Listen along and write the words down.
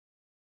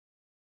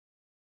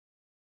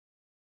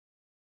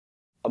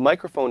A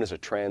microphone is a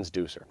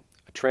transducer.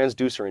 A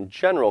transducer in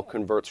general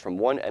converts from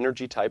one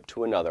energy type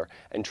to another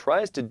and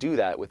tries to do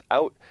that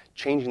without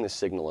changing the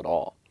signal at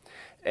all.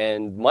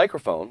 And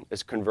microphone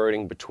is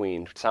converting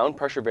between sound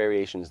pressure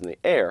variations in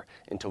the air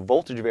into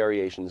voltage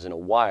variations in a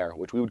wire,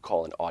 which we would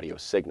call an audio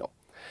signal.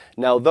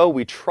 Now, though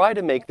we try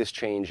to make this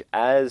change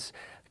as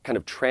kind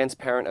of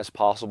transparent as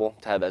possible,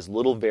 to have as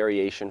little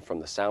variation from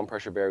the sound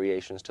pressure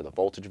variations to the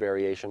voltage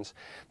variations,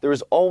 there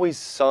is always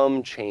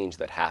some change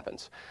that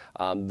happens.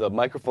 The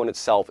microphone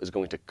itself is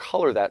going to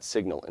color that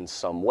signal in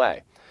some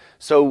way.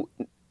 So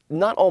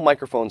not all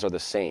microphones are the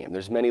same.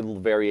 There's many little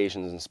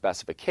variations and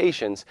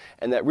specifications,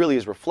 and that really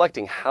is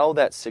reflecting how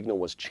that signal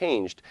was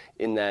changed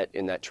in that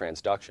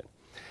transduction.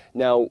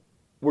 Now,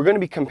 we're going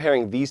to be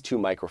comparing these two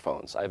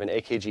microphones. I have an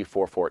AKG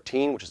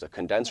 414, which is a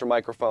condenser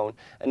microphone,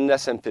 and an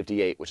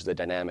SM58, which is a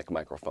dynamic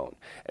microphone.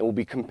 And we'll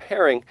be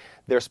comparing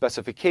their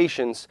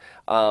specifications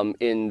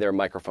in their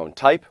microphone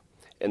type,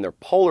 in their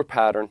polar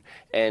pattern,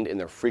 and in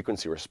their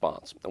frequency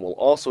response. And we'll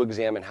also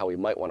examine how we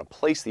might want to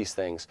place these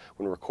things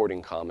when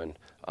recording common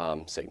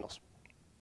signals.